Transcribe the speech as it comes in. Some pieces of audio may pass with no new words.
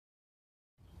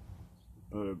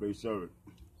Be servant.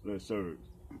 Let's serve.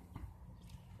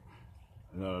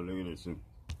 Look at this.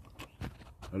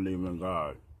 I live in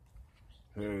God.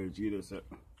 Hey, Jesus.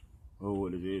 Oh,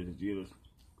 what it is, Jesus.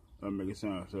 I make it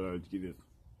sound so Jesus.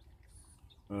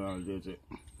 That's it.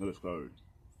 Let's go.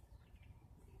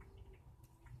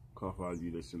 Call for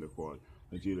Jesus in the court.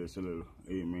 Jesus,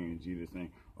 amen. Jesus'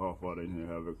 name. All Father in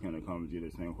heaven, can I come in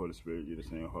Jesus' name? Holy Spirit, Jesus'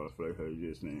 name. Holy Flesh,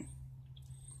 Jesus' name.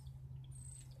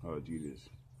 Oh, Jesus.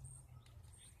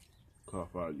 Call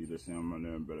for Jesus' name. My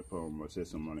name, better put on my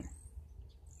system money.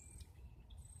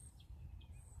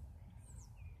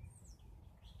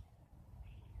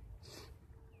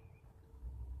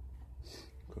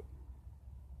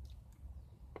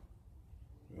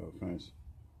 Oh, thanks.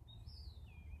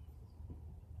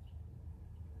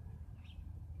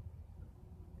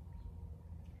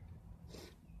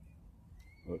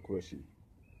 Question.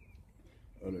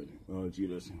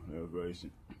 Jesus,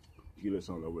 revelation. Jesus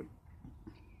on the way.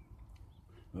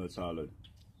 Tyler.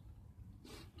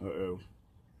 Earl.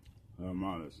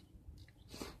 Monas.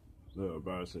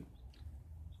 Barson.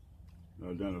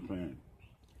 Dental Plan.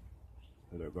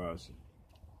 Garson.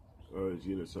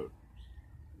 Jesus.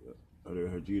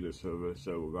 Jesus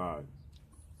serve God.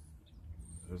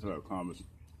 That's how it comes.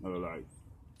 Like,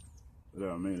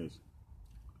 that means.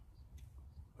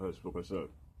 Spoke us up.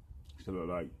 Still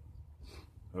like,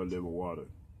 live with water.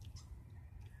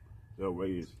 Their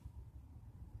ways.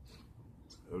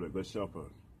 They're a good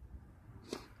shepherd.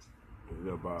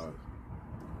 Their bars.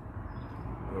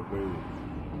 Their ways.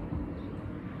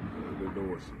 Their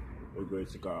doors. Their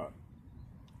grace to God.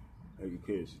 Make a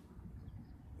kiss.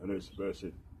 And express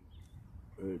it.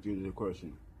 Jesus'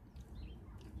 question.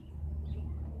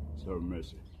 Serve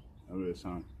mercy. I'm the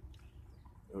son.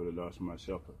 I would have lost my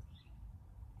shepherd.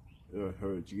 It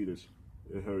heard Jesus.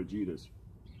 It heard Jesus.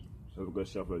 Have a good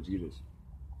shepherd, Jesus.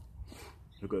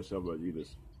 A good shepherd,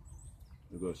 Jesus.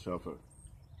 A good shepherd.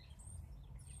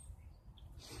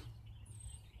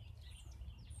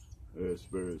 There's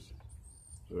spirits.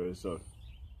 There's a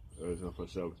for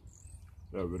shepherd.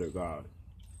 There's really God.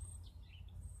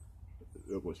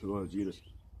 Look what you want, Jesus.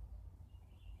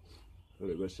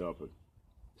 There's a good shepherd.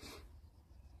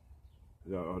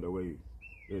 They're on the way.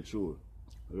 They're true.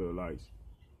 They're lights.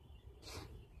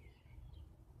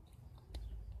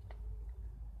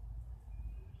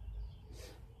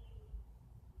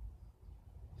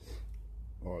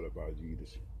 All about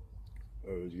Jesus.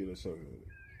 Jesus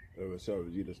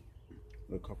serve Jesus.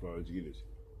 The couple of Jesus.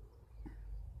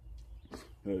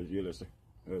 Jesus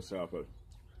suffer.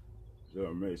 They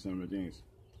made some things.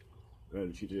 They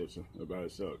teach us about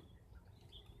itself.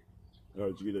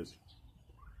 Jesus.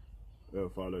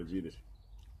 Follow Jesus.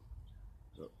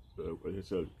 He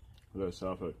said, they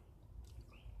suffer.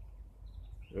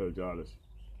 Jealous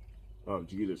of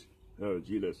Jesus.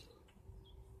 Jesus.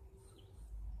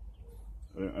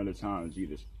 And the time of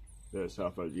Jesus. They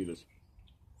suffer Jesus.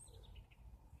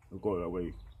 Go that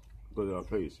way. Go to that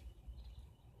place.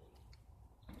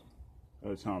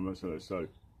 At the time, that's what I say.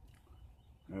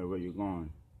 Where you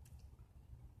going?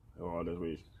 All this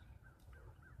way.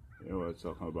 You know what I'm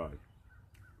talking about.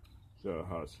 The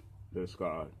house, the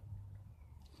sky.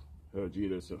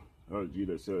 Jesus, son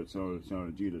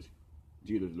of Jesus.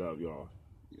 Jesus love y'all.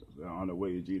 On the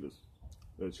way to Jesus.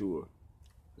 That's sure.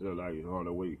 They're like on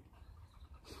the way.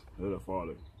 They're the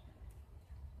Father.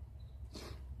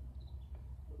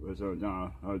 But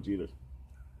John, Jesus.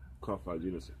 Cuff out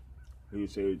Jesus. He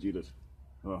said Jesus.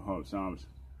 Psalms.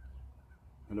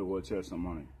 And the word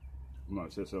testimony. My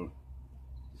testimony.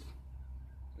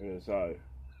 Inside.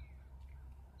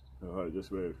 This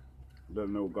way. Let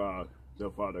them know God, their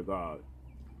Father God.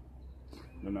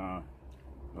 And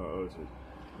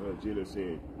Jesus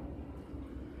said,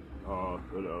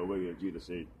 the way Jesus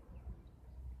said,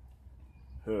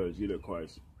 Jesus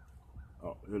Christ,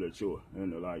 the truth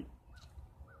and the light.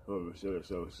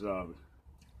 So sovereign.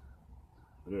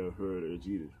 They heard of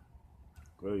Jesus.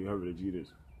 Well, you heard of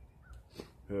Jesus.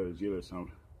 Heard Jesus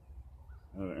something.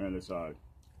 And the side.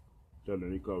 Then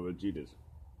they cover Jesus.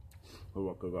 Who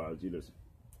walk about Jesus.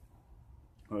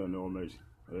 I don't know much.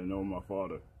 I don't know my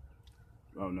Father.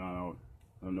 I don't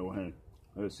know him.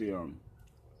 I see him.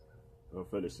 I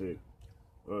feel it say.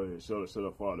 So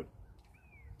the Father.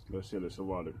 I said it's the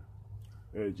Father.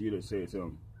 And Jesus said to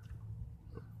him.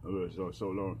 So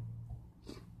long.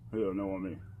 He don't know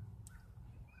me.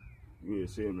 He didn't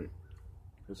see me.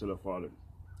 It's the Father.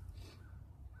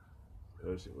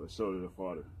 So the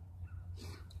Father.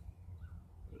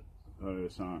 The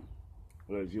Son.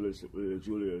 Jesus.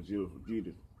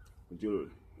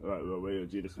 Right, the way of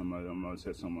Jesus, I'm going to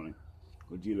say somebody.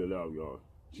 Jesus love y'all.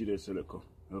 Jesus said it.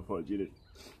 For Jesus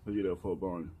for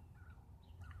born.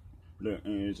 The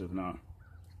angels now.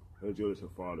 Judas her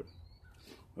father.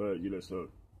 Judas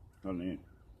her name.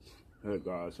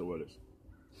 God so what is.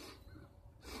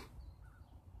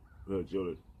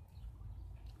 Judas.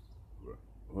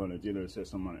 When Judas said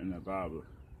someone in the Bible.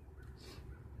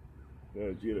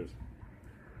 Judas.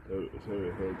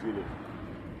 Judas.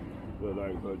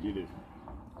 Like Judas.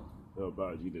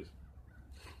 About Judas.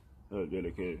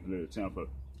 Dedicated to the temple.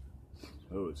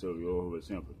 To the over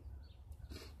temple.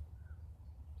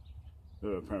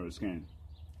 Parents came.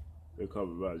 They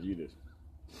covered by Judas.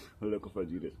 They're looking for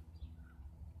Judas.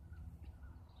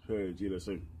 Judas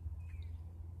said,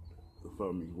 look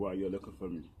for me. Why you looking for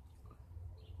me?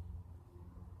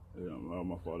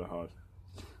 My father's house.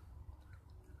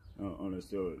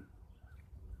 Understood.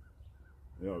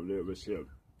 Leadership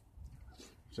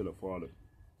to the Father,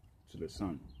 to the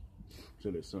Son,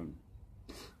 to the Son.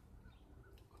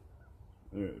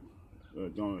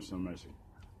 John some mercy.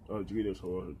 Jesus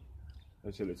was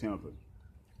to the temple.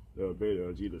 The obeyed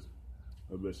of Jesus.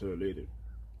 But to the leader.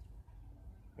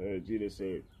 Jesus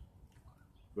said,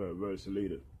 verse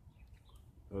leader.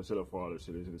 To the Father,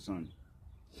 to the Son.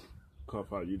 Call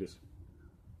for Jesus.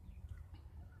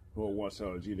 For what's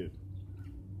out Jesus.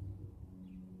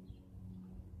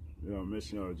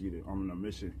 Mission of Jesus. I'm on a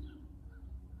mission.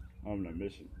 I'm on a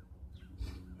mission.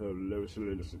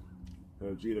 Listen.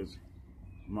 Jesus,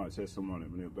 my testimony.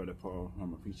 When better Paul,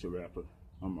 I'm a preacher rapper.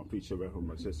 I'm a preacher rapper.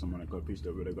 My testimony. I preach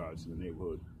the word of God to the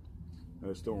neighborhood.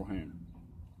 Stoneham.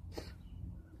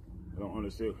 I don't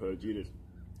understand Jesus.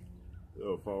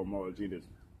 Follow more Jesus.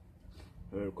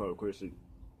 Called Christian.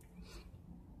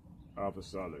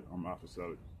 Apostolic. I'm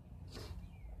apostolic.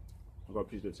 I got to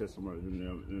preach the testimony in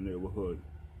the neighborhood.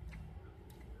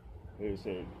 They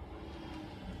said,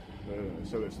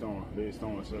 sell a stone. They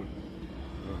stone, sell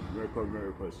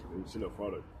miracles. They still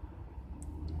follow.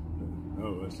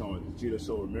 Stone. Jesus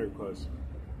sold miracles.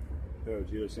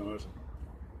 Jesus sold us.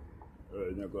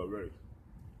 Never got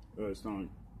right. Stone.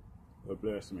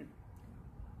 Bless me.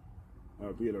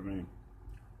 Be the man.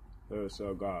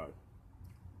 Serve God.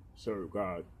 Serve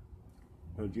God.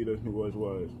 Jesus knew what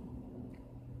was.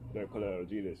 That color of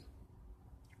Jesus.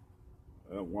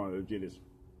 One of Jesus.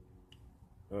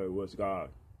 Was God.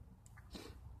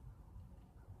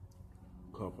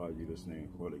 Call by Jesus' name.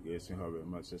 For the gates and harvest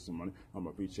my testimony. I'm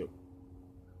a preacher.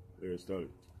 There it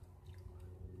started.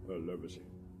 Leverage.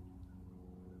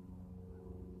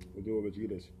 We do it with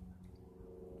Jesus.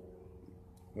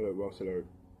 Walks to the earth.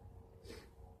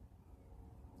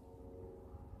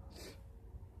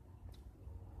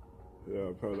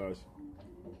 Paralyzed.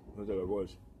 Look at the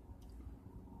voice.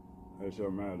 That's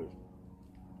your matters.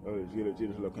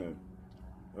 Jesus looking at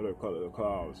other color the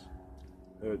clouds.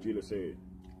 Jesus said,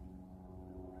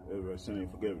 every sin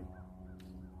ain't forgiven.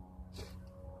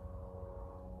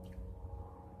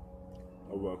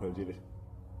 I walk on Jesus.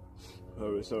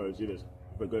 Sorry, Jesus.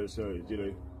 For good, sorry,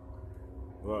 Jesus.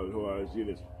 Who are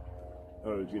Jesus?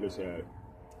 Jesus said,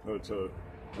 to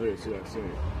see that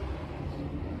sin.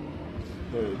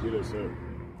 Jesus said,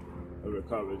 I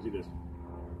recover Jesus.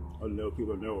 I know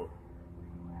people know.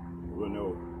 People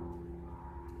know.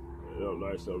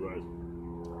 Lifestyle right.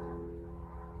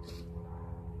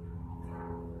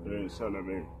 They ain't selling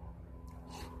me.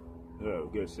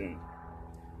 Get sin.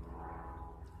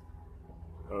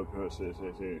 Person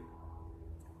says,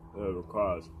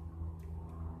 cause.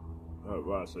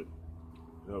 Ross.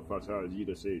 Fox out of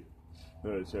Jesus said,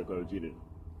 check out Jesus.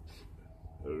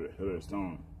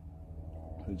 Stone.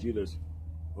 Jesus,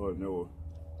 or know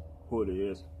who it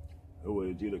is, or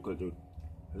what Jesus could do.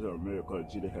 It's a miracle.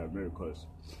 Jesus had miracles.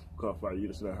 Call for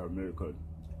Jesus to have miracles.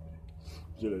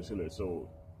 Jesus in his soul.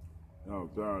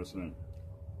 Balance and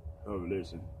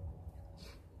revelation.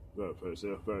 But for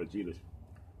self, for Jesus.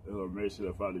 It's a mercy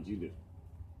of Father Jesus.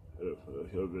 I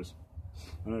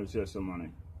know it says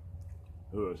somebody.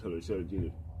 It said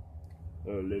Jesus.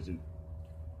 Listen.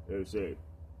 It said,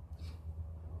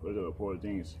 what are the poor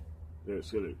things? They're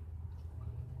silly.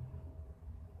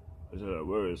 It's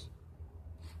words.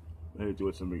 They do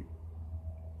it to me.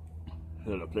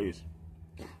 It's a place.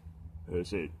 It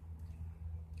said,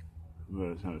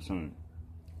 son.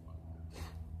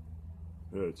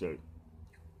 Check.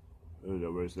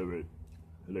 The words of it.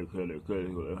 They could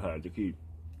have to keep.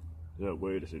 The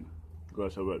words and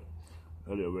because of it.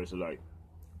 The words like.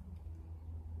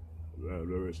 The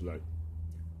words like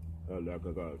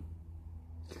a God.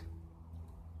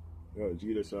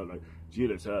 Jesus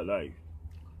had like.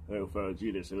 For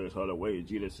Jesus, that's all the way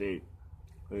Jesus said.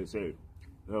 They said,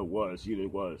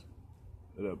 Jesus was.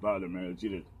 The body man,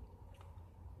 Jesus.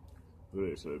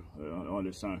 So, on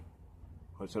the Son,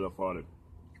 to the Father.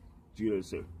 Jesus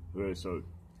said, so,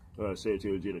 say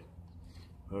to Jesus,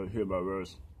 hear my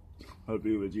verse,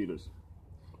 believe in Jesus,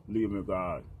 believe in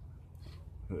God,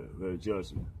 the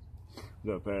judgment,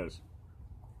 the past,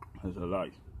 as a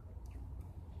life.